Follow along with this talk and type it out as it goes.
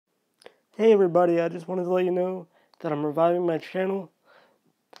Hey everybody, I just wanted to let you know that I'm reviving my channel.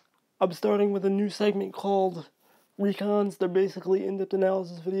 I'm starting with a new segment called Recons. They're basically in-depth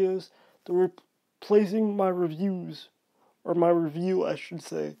analysis videos. They're replacing my reviews, or my review I should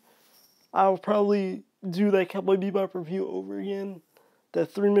say. I'll probably do that Cowboy Bebop review over again.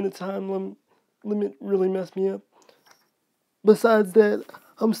 That 3-minute time limit really messed me up. Besides that,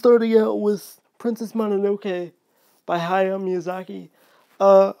 I'm starting out with Princess Mononoke by Hayao Miyazaki.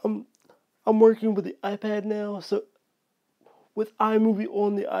 I'm working with the iPad now, so with iMovie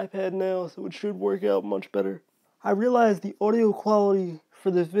on the iPad now, so it should work out much better. I realize the audio quality for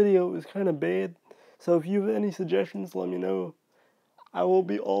this video is kind of bad, so if you have any suggestions, let me know. I will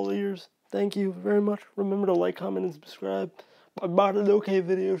be all ears. Thank you very much. Remember to like, comment, and subscribe. My Mononoke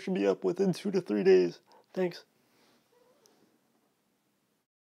video should be up within 2 to 3 days. Thanks.